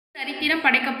சரித்திரம்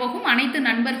படைக்கப் போகும் அனைத்து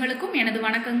நண்பர்களுக்கும் எனது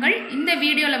வணக்கங்கள். இந்த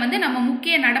வீடியோவில் வந்து நம்ம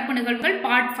முக்கிய நடப்பு நிகழ்வுகள்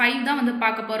பார்ட் 5 தான் வந்து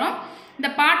பார்க்க போகிறோம். இந்த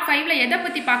பார்ட் 5ல் எதை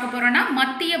பற்றி பார்க்க போகிறோன்னா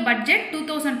மத்திய பட்ஜெட்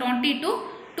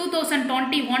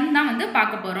 2020-2021 தான் வந்து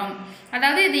பார்க்க போகிறோம்.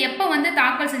 அதாவது இது எப்போ வந்து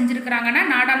தாக்கல் செஞ்சுருக்கிறாங்கன்னா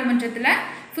நாடாளுமன்றத்தில்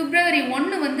February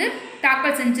 1 வந்து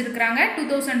தாக்கல் செஞ்சுருக்கிறாங்க.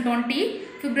 2020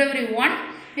 February 1.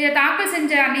 இதை தாக்கல்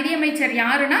செஞ்ச நிதியமைச்சர்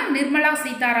யாருன்னா நிர்மலா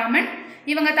சீதாராமன்.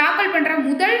 இவங்க தாக்கல் பண்ணுற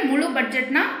முதல் முழு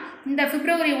பட்ஜெட்னா இந்த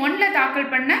February 1 தாக்கல்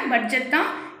பண்ண பட்ஜெட் தான்.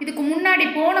 இதுக்கு முன்னாடி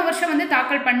போன வருஷம் வந்து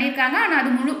தாக்கல் பண்ணியிருக்காங்க, ஆனால் அது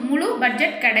முழு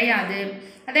பட்ஜெட் கிடையாது.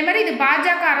 அதே மாதிரி இது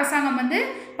பாஜக அரசாங்கம் வந்து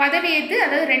பதவியேற்று,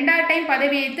 அதாவது 2வது டைம்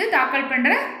பதவியேற்று தாக்கல்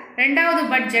பண்ணுற 2வது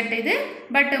பட்ஜெட் இது.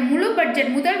 பட் முழு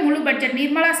பட்ஜெட், முதல் முழு பட்ஜெட்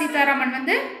நிர்மலா சீதாராமன்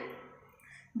வந்து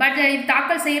பட்ஜெட்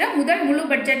தாக்கல் செய்கிற முதல் முழு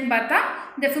பட்ஜெட்னு பார்த்தா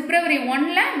இந்த February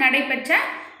 1 நடைபெற்ற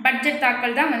பட்ஜெட்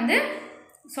தாக்கல் தான் வந்து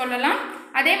சொல்லலாம்.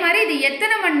 அதே மாதிரி இது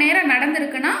எத்தனை மணி நேரம்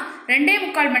நடந்திருக்குன்னா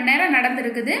 2.25 மணி நேரம்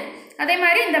நடந்திருக்குது. அதே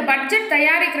மாதிரி இந்த பட்ஜெட்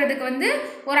தயாரிக்கிறதுக்கு வந்து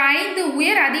ஒரு 5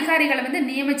 உயர் அதிகாரிகளை வந்து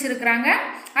நியமிச்சிருக்கிறாங்க.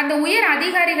 அந்த உயர்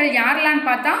அதிகாரிகள் யாரெல்லான்னு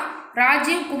பார்த்தா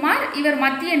ராஜீவ் குமார், இவர்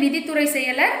மத்திய நிதித்துறை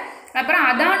செயலர். அப்புறம்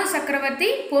அதானு சக்கரவர்த்தி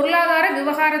பொருளாதார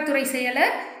விவகாரத்துறை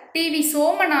செயலர், டிவி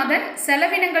சோமநாதன்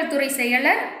செலவினங்கள் துறை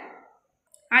செயலர்,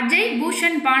 அஜய்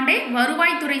பூஷன் பாண்டே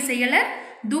வருவாய்த்துறை செயலர்,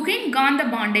 துகின் காந்த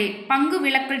பாண்டே பங்கு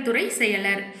விலக்கல் துறை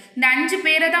செயலர். இந்த 5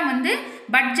 பேரை தான் வந்து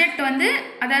பட்ஜெட் வந்து,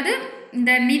 அதாவது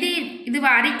இந்த நிதி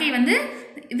அறிக்கை வந்து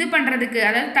இது பண்ணுறதுக்கு,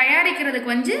 அதாவது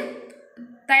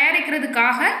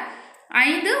தயாரிக்கிறதுக்காக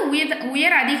 5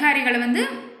 உயர் அதிகாரிகளை வந்து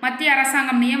மத்திய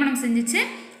அரசாங்கம் நியமனம் செஞ்சிச்சு.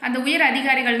 அந்த உயர்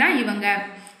அதிகாரிகள் தான் இவங்க.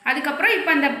 அதுக்கப்புறம்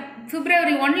இப்போ அந்த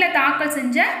February 1 தாக்கல்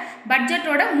செஞ்ச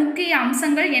பட்ஜெட்டோட முக்கிய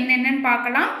அம்சங்கள் என்னென்னு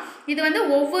பார்க்கலாம். இது வந்து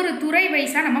ஒவ்வொரு துறை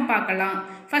வைஸாக நம்ம பார்க்கலாம்.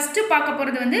 ஃபஸ்ட்டு பார்க்க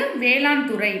போகிறது வந்து வேளாண்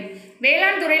துறை.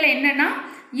 வேளாண் துறையில் என்னென்னா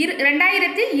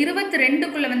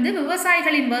 2022 வந்து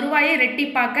விவசாயிகளின் வருவாயை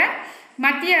ரெட்டிப்பாக்க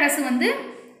மத்திய அரசு வந்து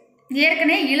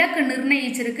ஏற்கனவே இலக்கு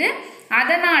நிர்ணயிச்சிருக்கு.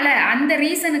 அதனால் அந்த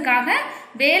ரீசனுக்காக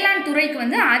வேளாண் துறைக்கு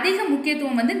வந்து அதிக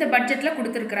முக்கியத்துவம் வந்து இந்த பட்ஜெட்டில்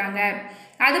கொடுத்துருக்குறாங்க.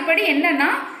 அதுபடி என்னென்னா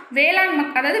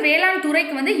அதாவது வேளாண்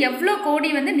துறைக்கு வந்து எவ்வளோ கோடி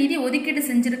வந்து நிதி ஒதுக்கீடு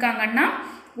செஞ்சுருக்காங்கன்னா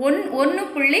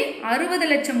 1.60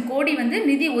 லட்சம் கோடி வந்து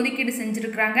நிதி ஒதுக்கீடு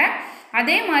செஞ்சுருக்கிறாங்க.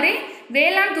 அதே மாதிரி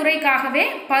வேளாண் துறைக்காகவே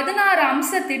 16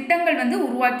 அம்ச திட்டங்கள் வந்து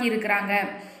உருவாக்கி இருக்கிறாங்க.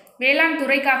 வேளாண்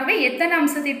துறைக்காகவே எத்தனை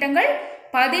அம்ச திட்டங்கள்?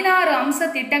 16 அம்ச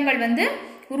திட்டங்கள் வந்து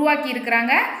உருவாக்கி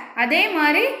இருக்கிறாங்க. அதே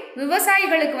மாதிரி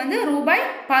விவசாயிகளுக்கு வந்து ரூபாய்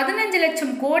 15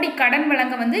 லட்சம் கோடி கடன்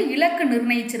வழங்க வந்து இலக்கு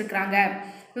நிர்ணயிச்சிருக்கிறாங்க.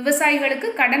 விவசாயிகளுக்கு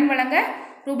கடன் வழங்க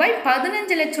ரூபாய்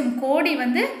 15 லட்சம் கோடி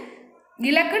வந்து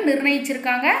இலக்கு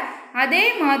நிர்ணயிச்சிருக்காங்க. அதே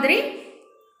மாதிரி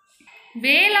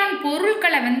வேளாண்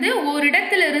பொருட்களை வந்து ஒரு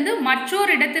இடத்திலிருந்து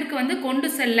மற்றொரு இடத்திற்கு வந்து கொண்டு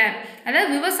செல்ல, அதாவது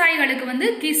விவசாயிகளுக்கு வந்து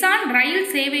கிசான் ரயில்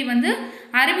சேவை வந்து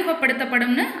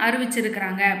அறிமுகப்படுத்தப்படும்னு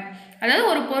அறிவிச்சிருக்கிறாங்க. அதாவது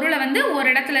ஒரு பொருளை வந்து ஒரு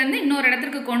இடத்துலேருந்து இன்னொரு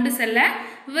இடத்திற்கு கொண்டு செல்ல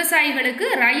விவசாயிகளுக்கு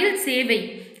ரயில் சேவை,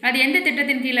 அது எந்த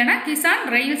திட்டத்தின் கீழேனா கிசான்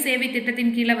ரயில் சேவை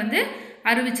திட்டத்தின் கீழே வந்து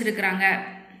அறிவிச்சிருக்கிறாங்க.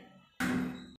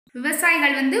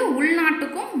 விவசாயிகள் வந்து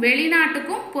உள்நாட்டுக்கும்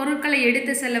வெளிநாட்டுக்கும் பொருட்களை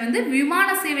எடுத்து செல்ல வந்து விமான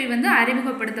சேவை வந்து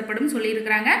அறிமுகப்படுத்தப்படும்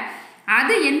சொல்லியிருக்கிறாங்க.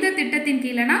 அது எந்த திட்டத்தின்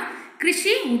கீழேனா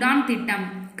கிருஷி உடான் திட்டம்.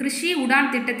 கிருஷி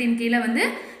உடான் திட்டத்தின் கீழே வந்து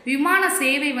விமான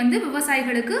சேவை வந்து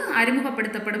விவசாயிகளுக்கு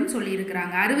அறிமுகப்படுத்தப்படும்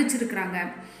அறிவிச்சிருக்கிறாங்க.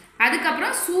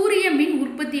 அதுக்கப்புறம் சூரிய மின்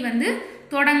உற்பத்தி வந்து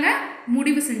தொடங்க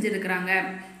முடிவு செஞ்சுருக்கிறாங்க.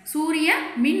 சூரிய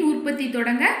மின் உற்பத்தி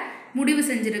தொடங்க முடிவு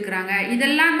செஞ்சுருக்கிறாங்க.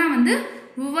 இதெல்லாம் தான் வந்து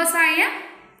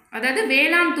அதாவது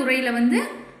வேளாண் துறையில் வந்து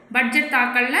பட்ஜெட்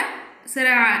தாக்கலில் சில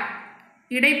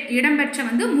இடம்பெற்ற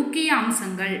வந்து முக்கிய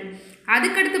அம்சங்கள்.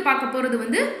 அதுக்கடுத்து பார்க்க போகிறது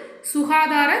வந்து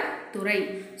சுகாதாரத்துறை.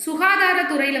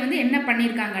 சுகாதாரத்துறையில் வந்து என்ன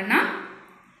பண்ணியிருக்காங்கன்னா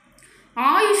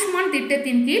ஆயுஷ்மான்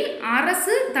திட்டத்தின் கீழ்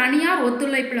அரசு தனியார்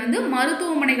ஒத்துழைப்பில் வந்து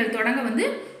மருத்துவமனைகள் தொடங்க வந்து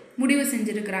முடிவு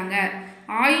செஞ்சுருக்கிறாங்க.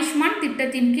 ஆயுஷ்மான்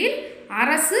திட்டத்தின் கீழ்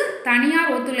அரசு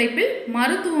தனியார் ஒத்துழைப்பில்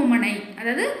மருத்துவமனை,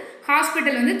 அதாவது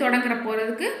ஹாஸ்பிட்டல் வந்து தொடங்குற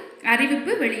போகிறதுக்கு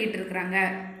அறிவிப்பு வெளியிட்டிருக்கிறாங்க.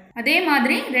 அதே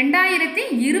மாதிரி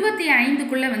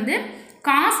 2025 வந்து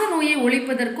காச நோயை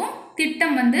ஒழிப்பதற்கும்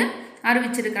திட்டம் வந்து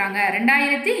அறிவிச்சிருக்கிறாங்க.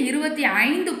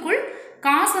 2025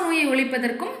 காச நோயை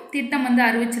ஒழிப்பதற்கும் திட்டம் வந்து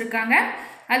அறிவிச்சிருக்காங்க.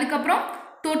 அதுக்கப்புறம்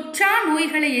தொற்றா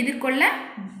நோய்களை எதிர்கொள்ள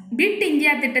பிட்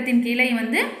இந்தியா திட்டத்தின் கீழே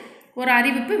வந்து ஒரு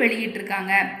அறிவிப்பு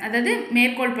வெளியிட்டிருக்காங்க. அதாவது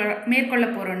மேற்கொள்ள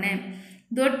போகிறோன்னு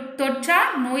தொற்றா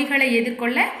நோய்களை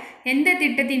எதிர்கொள்ள எந்த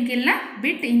திட்டத்தின் கீழ்னா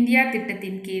பிட் இந்தியா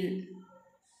திட்டத்தின் கீழ்.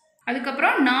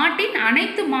 அதுக்கப்புறம் நாட்டின்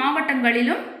அனைத்து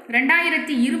மாவட்டங்களிலும்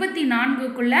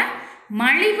 2024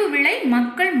 மலிவு விலை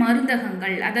மக்கள்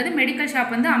மருந்தகங்கள், அதாவது மெடிக்கல்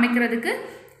ஷாப் வந்து அமைக்கிறதுக்கு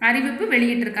அறிவிப்பு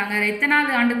வெளியிட்டிருக்காங்க.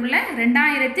 எத்தனாவது ஆண்டுக்குள்ள?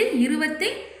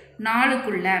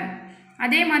 2024.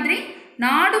 அதே மாதிரி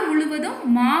நாடு முழுவதும்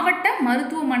மாவட்ட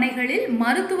மருத்துவமனைகளில்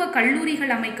மருத்துவ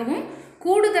கல்லூரிகள் அமைக்கவும்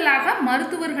கூடுதலாக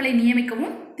மருத்துவர்களை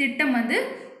நியமிக்கவும் திட்டம் வந்து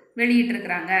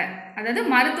வெளியிட்டிருக்கிறாங்க. அதாவது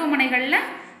மருத்துவமனைகளில்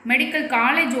மெடிக்கல்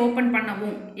காலேஜ் ஓப்பன்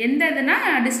பண்ணவும், எந்த இதுனா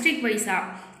டிஸ்ட்ரிக்ட் வைஸாக,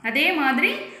 அதே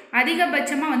மாதிரி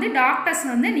அதிகபட்சமாக வந்து டாக்டர்ஸ்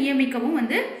வந்து நியமிக்கவும்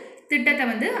வந்து திட்டத்தை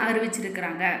வந்து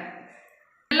அறிவிச்சிருக்கிறாங்க.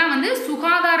 இதெல்லாம் வந்து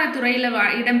சுகாதாரத்துறையில்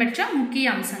இடம்பெற்ற முக்கிய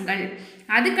அம்சங்கள்.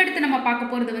 அதுக்கடுத்து நம்ம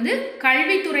பார்க்க போகிறது வந்து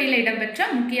கல்வித்துறையில் இடம்பெற்ற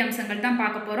முக்கிய அம்சங்கள் தான்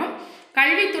பார்க்க போகிறோம்.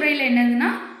 கல்வித்துறையில் என்னதுன்னா,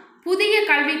 புதிய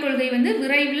கல்விக் கொள்கை வந்து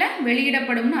விரைவில்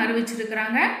வெளியிடப்படும்னு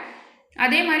அறிவிச்சிருக்கிறாங்க.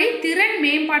 அதே மாதிரி திறன்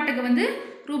மேம்பாட்டுக்கு வந்து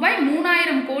ரூபாய்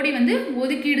 3000 கோடி வந்து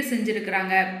ஒதுக்கீடு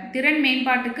செஞ்சுருக்கிறாங்க. திறன்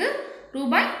மேம்பாட்டுக்கு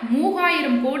ரூபாய்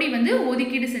 3000 கோடி வந்து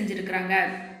ஒதுக்கீடு செஞ்சுருக்கிறாங்க.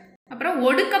 அப்புறம்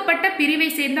ஒடுக்கப்பட்ட பிரிவை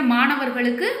சேர்ந்த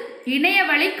மாணவர்களுக்கு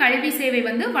இணையவழி கல்வி சேவை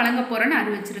வந்து வழங்க போகிறேன்னு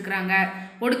அறிவிச்சிருக்கிறாங்க.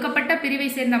 ஒடுக்கப்பட்ட பிரிவை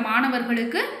சேர்ந்த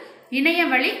மாணவர்களுக்கு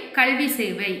இணையவழி கல்வி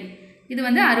சேவை இது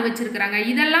வந்து அறிவிச்சிருக்கிறாங்க.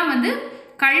 இதெல்லாம் வந்து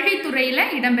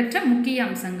கல்வித்துறையில் இடம்பெற்ற முக்கிய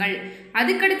அம்சங்கள்.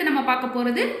 அதுக்கடுத்து நம்ம பார்க்க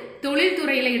போகிறது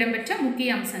தொழில்துறையில் இடம்பெற்ற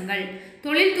முக்கிய அம்சங்கள்.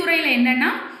 தொழில்துறையில் என்னென்னா,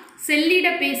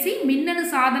 செல்லிடப்பேசி மின்னணு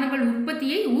சாதனங்கள்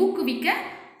உற்பத்தியை ஊக்குவிக்க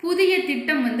புதிய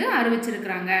திட்டம் வந்து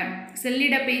அறிவிச்சிருக்கிறாங்க.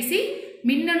 செல்லிடப்பேசி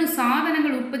மின்னணு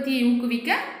சாதனங்கள் உற்பத்தியை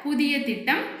ஊக்குவிக்க புதிய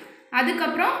திட்டம்.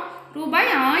 அதுக்கப்புறம் ரூபாய்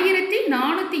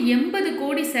 1480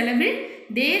 கோடி செலவில்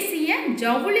தேசிய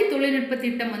ஜவுளி தொழில்நுட்ப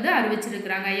திட்டம் வந்து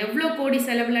அறிவிச்சிருக்கிறாங்க. எவ்வளோ கோடி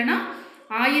செலவுலனா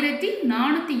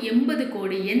 1480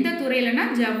 கோடி. எந்த துறையிலனா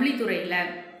ஜவுளி துறையில்.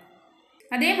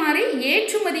 அதே மாதிரி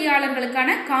ஏற்றுமதியாளர்களுக்கான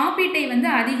காப்பீட்டை வந்து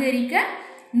அதிகரிக்க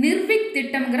நிர்விக்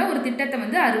திட்டம்ங்கிற ஒரு திட்டத்தை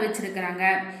வந்து அறிவிச்சிருக்கிறாங்க.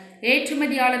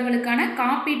 ஏற்றுமதியாளர்களுக்கான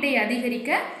காப்பீட்டை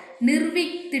அதிகரிக்க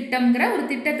நிர்விக் திட்டம்ங்கிற ஒரு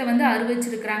திட்டத்தை வந்து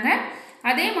அறிவிச்சிருக்கிறாங்க.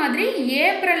 அதே மாதிரி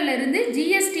ஏப்ரல்ல இருந்து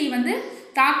ஜிஎஸ்டி வந்து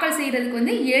தாக்கல் செய்கிறதுக்கு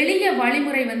வந்து எளிய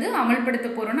வழிமுறை வந்து அமல்படுத்த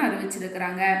போகிறோன்னு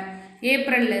அறிவிச்சிருக்கிறாங்க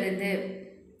ஏப்ரல்ல இருந்து.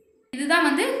 இதுதான்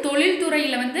வந்து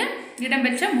தொழில்துறையில் வந்து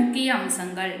இடம்பெற்ற முக்கிய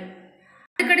அம்சங்கள்.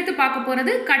 அதுக்கடுத்து பார்க்க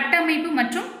போகிறது கட்டமைப்பு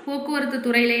மற்றும் போக்குவரத்து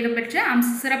துறையில் இடம்பெற்ற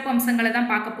சிறப்பு அம்சங்களை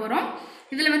தான் பார்க்க போகிறோம்.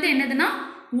 இதில் வந்து என்னதுன்னா,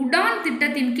 உடான்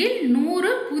திட்டத்தின் கீழ்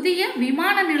 100 புதிய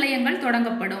விமான நிலையங்கள்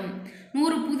தொடங்கப்படும்.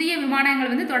 100 புதிய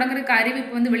விமானங்கள் வந்து தொடங்குறதுக்கு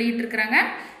அறிவிப்பு வந்து வெளியிட்டிருக்கிறாங்க.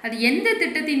 அது எந்த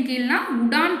திட்டத்தின் கீழ்னா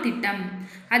உடான் திட்டம்.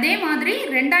 அதே மாதிரி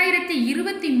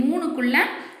 2023க்குள்ள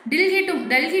டெல்லி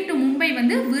டு மும்பை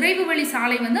வந்து விரைவு வழி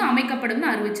சாலை வந்து அமைக்கப்படும்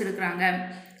அறிவிச்சிருக்கிறாங்க.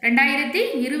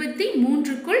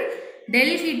 2023க்குள்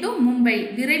டெல்லி டு மும்பை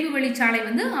விரைவு வழி சாலை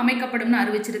வந்து அமைக்கப்படும்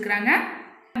அறிவிச்சிருக்கிறாங்க.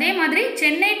 அதே மாதிரி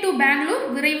சென்னை டு பெங்களூர்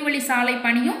விரைவு வழி சாலை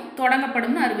பணியும்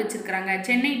தொடங்கப்படும் அறிவிச்சிருக்கிறாங்க.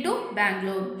 சென்னை டு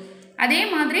பெங்களூர். அதே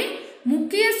மாதிரி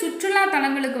முக்கிய சுற்றுலா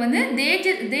தலங்களுக்கு வந்து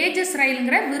தேஜஸ்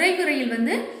ரயிலுங்கிற விரைவு ரயில்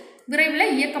வந்து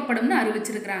விரைவில் இயக்கப்படும்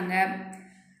அறிவிச்சிருக்கிறாங்க.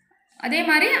 அதே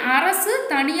மாதிரி அரசு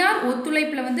தனியார்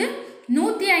ஒத்துழைப்பில் வந்து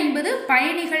 150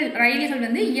 பயணிகள் ரயில்கள்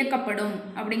வந்து இயக்கப்படும்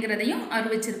அப்படிங்கிறதையும்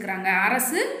அறிவிச்சிருக்கிறாங்க.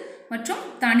 அரசு மற்றும்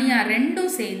தனியார்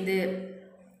ரெண்டும் சேர்ந்து.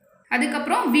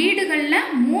 அதுக்கப்புறம் வீடுகளில்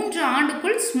 3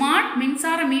 ஆண்டுக்குள் ஸ்மார்ட்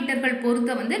மின்சார மீட்டர்கள்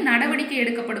பொருத்த வந்து நடவடிக்கை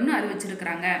எடுக்கப்படும்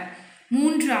அறிவிச்சிருக்கிறாங்க.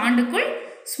 3 ஆண்டுக்குள்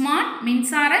ஸ்மார்ட்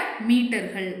மின்சார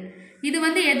மீட்டர்கள். இது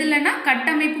வந்து எதுலன்னா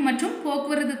கட்டமைப்பு மற்றும்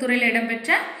போக்குவரத்து துறையில்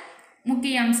இடம்பெற்ற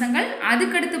முக்கிய அம்சங்கள்.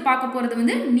 அதுக்கடுத்து பார்க்க போகிறது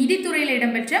வந்து நிதித்துறையில்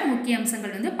இடம்பெற்ற முக்கிய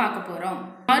அம்சங்கள் வந்து பார்க்க போகிறோம்.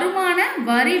 வருமான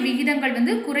வரி விகிதங்கள்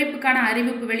வந்து குறைப்புக்கான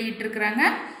அறிவிப்பு வெளியிட்டிருக்கிறாங்க.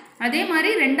 அதே மாதிரி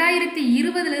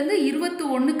 2020லேருந்து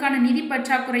 21க்கான நிதி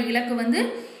பற்றாக்குறை இலக்கு வந்து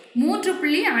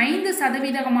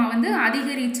 3.5% வந்து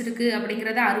அதிகரிச்சிருக்கு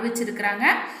அப்படிங்கிறத அறிவிச்சிருக்கிறாங்க.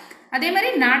 அதே மாதிரி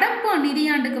நடப்பு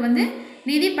நிதியாண்டுக்கு வந்து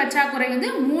நிதி பற்றாக்குறை வந்து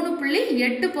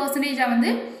 3.8% வந்து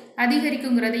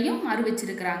அதிகரிக்குங்கிறதையும்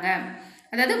அறிவிச்சிருக்கிறாங்க.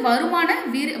 அதாவது வருமான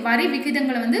வரி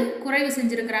விகிதங்களை வந்து குறைவு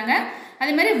செஞ்சுருக்கிறாங்க.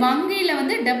 அதே மாதிரி வங்கியில்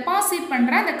வந்து டெபாசிட்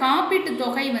பண்ணுற அந்த காப்பீட்டு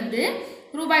தொகை வந்து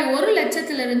ரூபாய் 1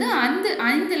 லட்சத்திலிருந்து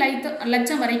 5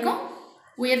 லட்சம் வரைக்கும்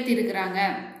உயர்த்தி இருக்கிறாங்க.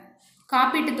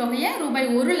 காப்பீட்டு தொகையை ரூபாய்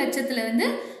 1 லட்சத்திலிருந்து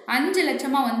 5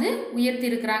 லட்சமாக வந்து உயர்த்தி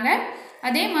இருக்கிறாங்க.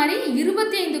 அதே மாதிரி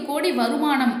 25 கோடி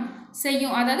வருமானம்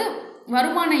செய்யும், அதாவது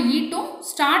வருமான ஈட்டும்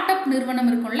ஸ்டார்ட் அப் நிறுவனம்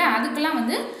இருக்கும்ல, அதுக்கெல்லாம்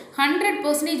வந்து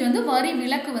 100% வந்து வரி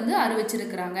விலக்கு வந்து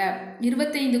அறிவிச்சிருக்கிறாங்க.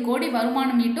 25 கோடி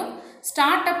வருமானம் ஈட்டும்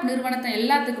ஸ்டார்ட் அப் நிறுவனத்தை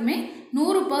எல்லாத்துக்குமே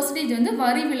 100% வந்து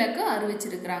வரி விலக்கு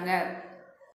அறிவிச்சிருக்கிறாங்க.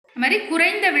 அது மாதிரி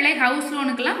குறைந்த விலை ஹவுஸ்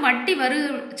லோனுக்கெல்லாம் வட்டி வரி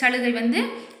சலுகை வந்து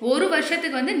 1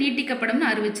 வருஷத்துக்கு வந்து நீட்டிக்கப்படும்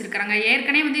அறிவிச்சிருக்கிறாங்க.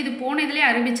 ஏற்கனவே வந்து இது போன இதிலே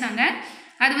அறிவிச்சாங்க.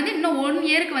 அது வந்து இன்னும் 1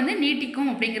 இயருக்கு வந்து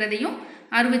நீட்டிக்கும் அப்படிங்கிறதையும்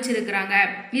அறிவிச்சிருக்கிறாங்க.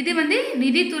 இது வந்து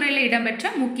நிதித்துறையில் இடம்பெற்ற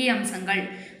முக்கிய அம்சங்கள்.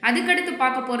 அதுக்கடுத்து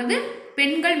பார்க்க போகிறது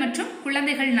பெண்கள் மற்றும்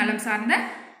குழந்தைகள் நலம் சார்ந்த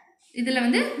இதில்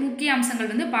வந்து முக்கிய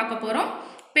அம்சங்கள் வந்து பார்க்க போகிறோம்.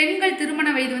 பெண்கள் திருமண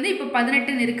வயது வந்து இப்போ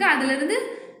 18 இருக்குது. அதிலிருந்து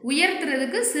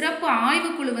உயர்த்துறதுக்கு சிறப்பு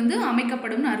ஆய்வுக்குழு வந்து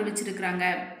அமைக்கப்படும் அறிவிச்சிருக்கிறாங்க.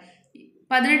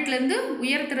 18லேருந்து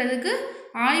உயர்த்துறதுக்கு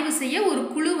ஆய்வு செய்ய ஒரு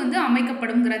குழு வந்து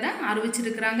அமைக்கப்படுங்கிறத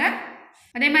அறிவிச்சிருக்கிறாங்க.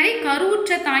 அதே மாதிரி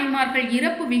கருவுற்ற தாய்மார்கள்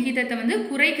இறப்பு விகிதத்தை வந்து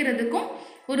குறைக்கிறதுக்கும்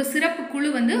ஒரு சிறப்பு குழு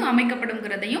வந்து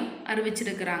அமைக்கப்படுங்கிறதையும்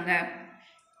அறிவிச்சிருக்கிறாங்க.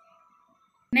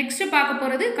 நெக்ஸ்ட் பார்க்க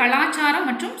போகிறது கலாச்சாரம்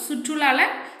மற்றும்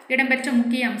சுற்றுலாவில் இடம்பெற்ற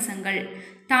முக்கிய அம்சங்கள்.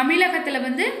 தமிழகத்தில்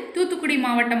வந்து தூத்துக்குடி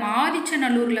மாவட்டம்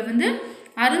ஆதிச்சநல்லூரில் வந்து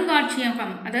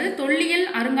அருங்காட்சியகம், அதாவது தொல்லியல்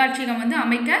அருங்காட்சியகம் வந்து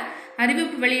அமைக்க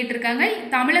அறிவிப்பு வெளியிட்டிருக்காங்க.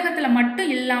 தமிழகத்தில்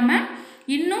மட்டும் இல்லாமல்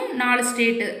இன்னும் 4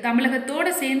 ஸ்டேட்டு,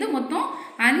 தமிழகத்தோடு சேர்ந்து மொத்தம்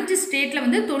 5 ஸ்டேட்டில்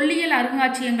வந்து தொல்லியல்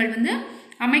அருங்காட்சியகங்கள் வந்து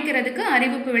அமைக்கிறதுக்கு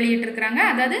அறிவிப்பு வெளியிட்டிருக்கிறாங்க.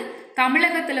 அதாவது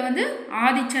தமிழகத்தில் வந்து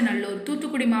ஆதிச்சநல்லூர்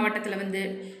தூத்துக்குடி மாவட்டத்தில் வந்து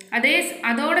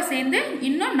அதோடு சேர்ந்து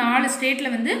இன்னும் 4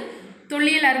 ஸ்டேட்டில் வந்து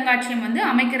தொல்லியல் அருங்காட்சியகம் வந்து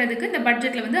அமைக்கிறதுக்கு இந்த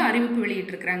பட்ஜெட்டில் வந்து அறிவிப்பு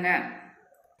வெளியிட்டிருக்கிறாங்க.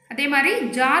 அதே மாதிரி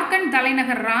ஜார்க்கண்ட்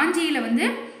தலைநகர் ராஞ்சியில் வந்து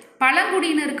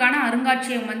பழங்குடியினருக்கான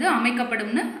அருங்காட்சியகம் வந்து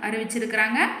அமைக்கப்படும்னு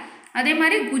அறிவிச்சிருக்கிறாங்க. அதே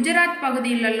மாதிரி குஜராத்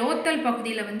பகுதியில் லோத்தல்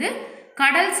பகுதியில் வந்து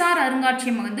கடல்சார்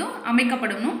அருங்காட்சியகம் வந்து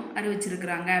அமைக்கப்படும்னு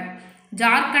அறிவிச்சிருக்கிறாங்க.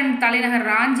 ஜார்க்கண்ட் தலைநகர்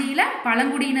ராஞ்சியில்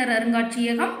பழங்குடியினர்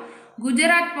அருங்காட்சியகம்,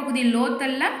 குஜராத் பகுதி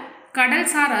லோத்தலில்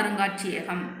கடல்சார்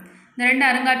அருங்காட்சியகம், இந்த 2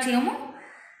 அருங்காட்சியகமும்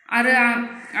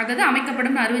அதாவது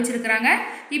அமைக்கப்படும் அறிவிச்சிருக்கிறாங்க.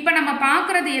 இப்போ நம்ம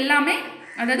பார்க்குறது எல்லாமே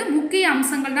அதாவது முக்கிய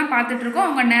அம்சங்கள் தான் பார்த்துட்ருக்கோம்.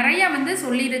 அவங்க நிறையா வந்து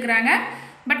சொல்லியிருக்கிறாங்க.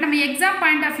 பட் நம்ம எக்ஸாம்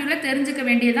பாயிண்ட் ஆஃப் வியூவில் தெரிஞ்சுக்க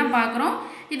வேண்டியதான் பார்க்குறோம்.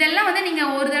 இதெல்லாம் வந்து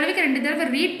நீங்கள் ஒரு தடவைக்கு 2 தடவை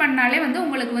ரீட் பண்ணாலே வந்து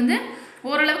உங்களுக்கு வந்து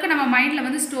ஓரளவுக்கு நம்ம மைண்டில்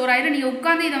வந்து ஸ்டோர் ஆயிடும். நீங்கள்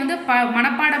உட்காந்து இதை வந்து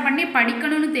மனப்பாடம் பண்ணி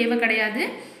படிக்கணும்னு தேவை கிடையாது,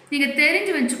 நீங்கள்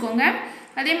தெரிஞ்சு வச்சுக்கோங்க.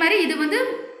 அதே மாதிரி இது வந்து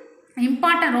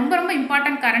இம்பார்ட்டன்ட், ரொம்ப ரொம்ப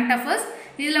இம்பார்ட்டன்ட் கரண்ட் அஃபேர்ஸ்.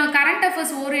 இதில் கரண்ட்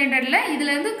அஃபேர்ஸ் ஓரியன்டில்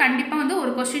இதுலேருந்து கண்டிப்பாக வந்து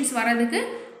ஒரு கொஸ்டின்ஸ் வர்றதுக்கு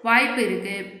வாய்ப்பு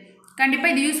இருக்குது.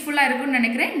 கண்டிப்பாக இது யூஸ்ஃபுல்லாக இருக்கும்னு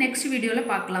நினைக்கிறேன். நெக்ஸ்ட்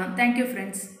வீடியோவில் பார்க்கலாம். Thank you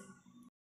friends.